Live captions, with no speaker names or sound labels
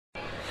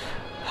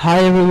Hi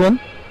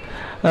everyone.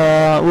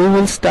 We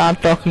will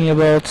start talking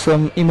about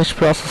some image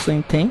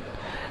processing thing,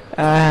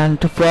 and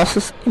to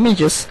process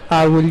images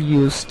I will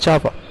use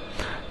Java.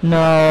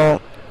 Now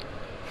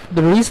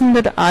the reason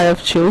that I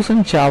have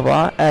chosen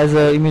Java as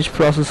an image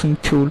processing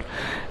tool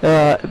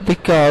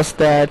because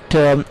that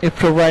it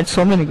provides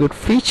so many good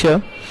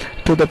features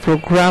to the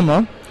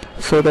programmer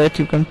so that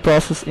you can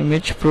process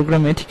image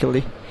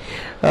programmatically.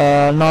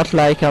 Not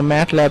like a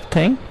MATLAB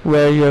thing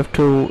where you have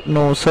to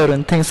know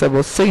certain things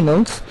about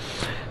signals.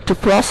 To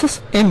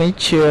process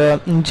image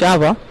in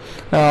Java,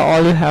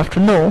 all you have to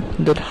know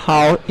that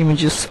how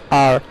images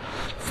are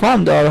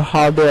formed or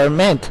how they are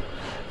made.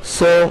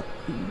 So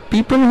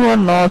people who are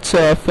not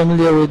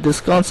familiar with this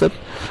concept,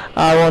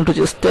 I want to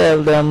just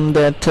tell them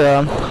that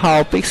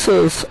how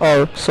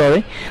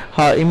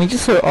how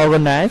images are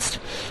organized.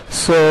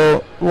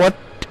 So what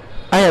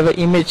I have an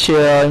image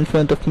in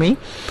front of me.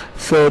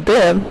 So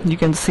there you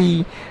can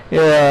see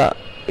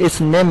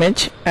it's an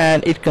image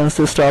and it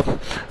consists of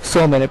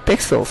so many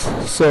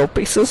pixels. So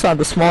pixels are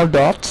the small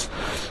dots,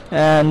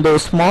 and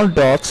those small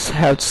dots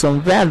have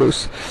some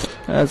values,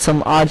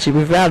 some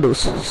RGB values.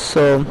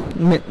 So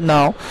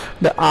now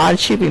the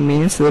RGB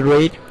means the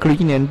red,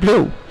 green and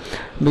blue,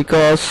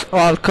 because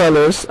all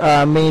colors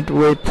are made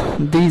with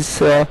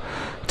these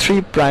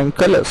three prime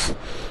colors.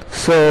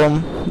 So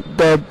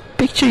the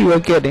picture you are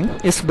getting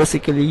is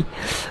basically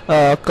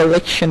a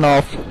collection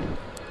of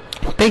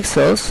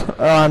pixels,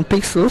 and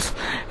pixels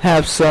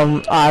have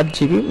some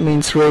RGB,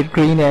 means red,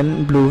 green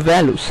and blue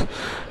values.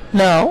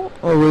 Now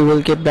we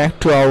will get back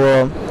to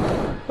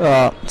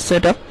our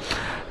setup.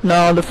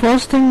 Now the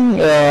first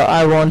thing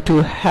I want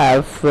to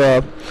have,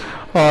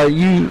 or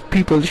you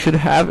people should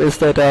have, is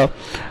that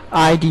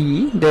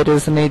IDE, that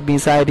is an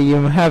NetBeans IDE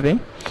I'm having.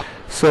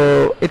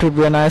 So it would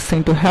be a nice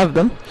thing to have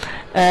them,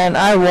 and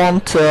I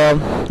want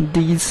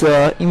these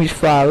image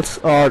files,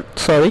 or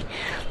sorry,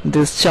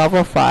 these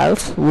Java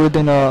files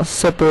within a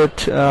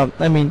separate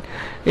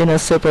in a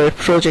separate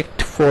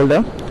project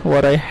folder.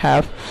 What I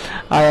have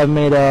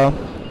made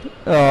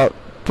a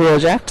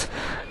project,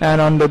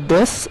 and under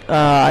this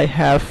I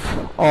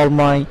have all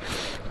my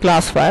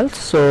class files.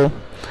 So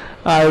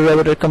I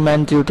would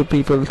recommend you to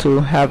people to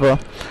have a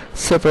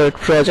separate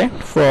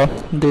project for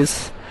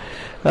this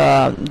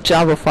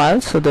Java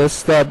files. So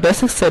that's the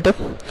basic setup,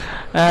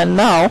 and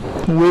now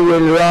we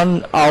will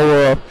run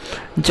our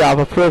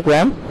Java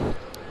program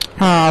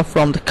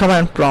from the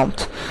command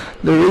prompt.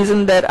 The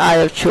reason that I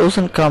have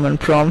chosen command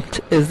prompt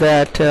is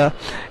that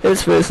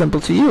it's very simple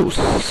to use.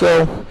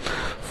 So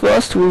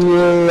first we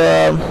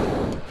will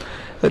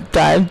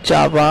type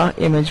Java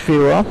image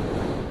viewer.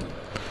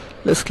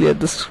 Let's clear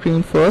the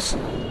screen first.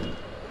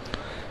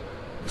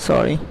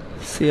 Sorry,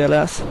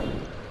 CLS.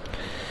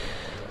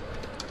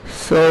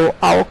 So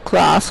our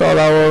class, or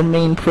our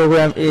main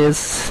program,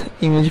 is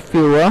image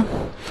viewer,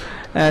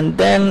 and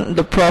then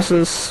the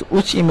process,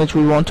 which image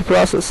we want to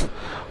process,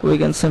 we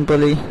can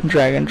simply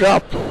drag and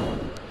drop.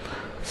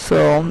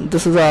 So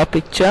this is our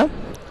picture,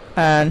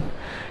 and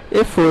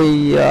if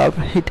we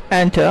hit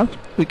enter,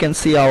 we can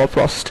see our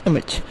processed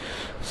image.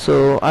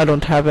 So I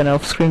don't have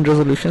enough screen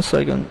resolution, so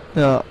I can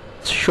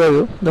show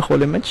you the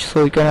whole image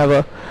so you can have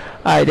a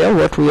idea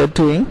what we are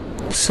doing.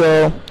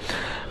 So,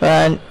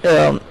 and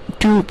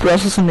to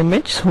process an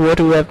image,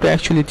 what we have to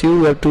actually do,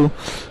 we have to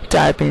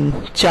type in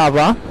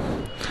Java,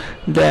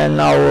 then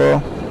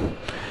our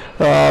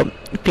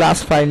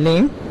class file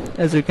name,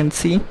 as you can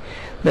see,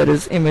 that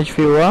is image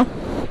viewer,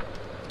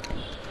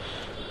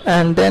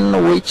 and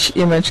then which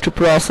image to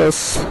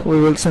process. We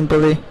will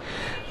simply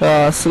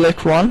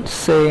select one,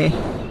 say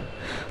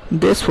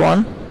this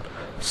one.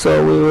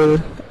 So we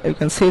will, you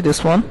can see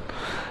this one.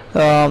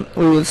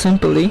 We will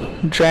simply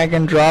drag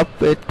and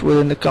drop it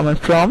within the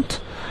command prompt,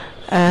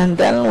 and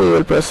then we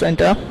will press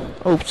enter.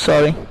 Oops,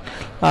 sorry,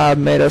 I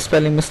made a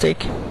spelling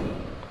mistake.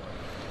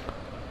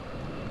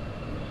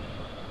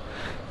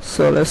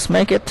 So let's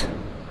make it,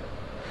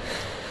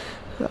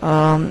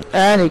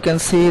 and you can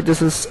see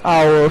this is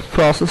our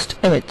processed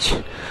image.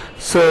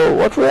 So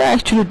what we're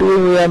actually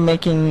doing, we are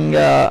making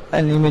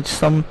an image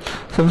some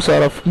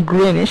sort of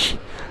greenish.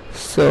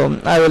 So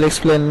I will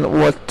explain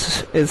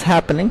what is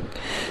happening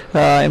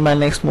in my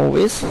next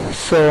movies.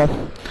 So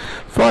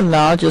for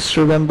now, just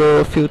remember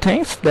a few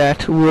things,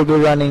 that we will be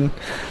running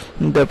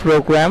the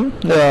program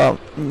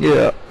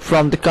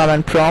from the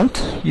command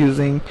prompt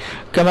using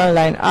command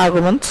line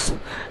arguments,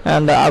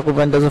 and the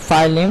argument is a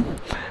file name.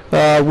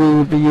 We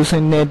will be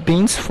using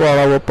NetBeans for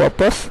our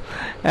purpose,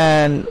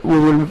 and we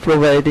will be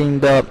providing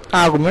the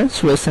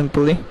arguments. We're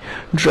simply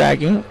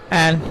dragging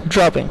and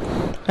dropping.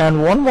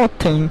 And one more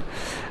thing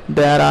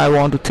that I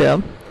want to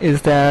tell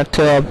is that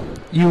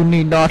you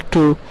need not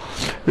to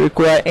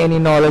require any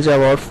knowledge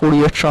about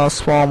Fourier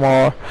transform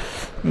or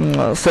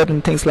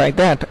certain things like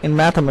that in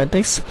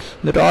mathematics.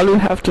 That all you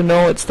have to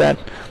know is that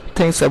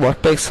things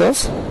about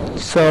pixels.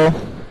 So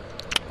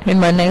in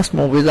my next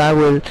movies I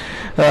will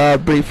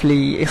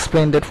briefly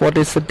explain that what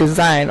is the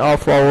design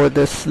of our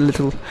this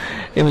little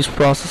image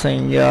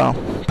processing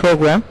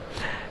program.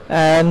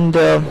 And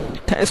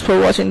thanks for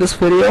watching this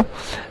video,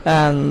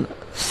 and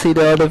see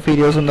the other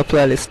videos on the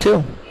playlist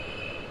too.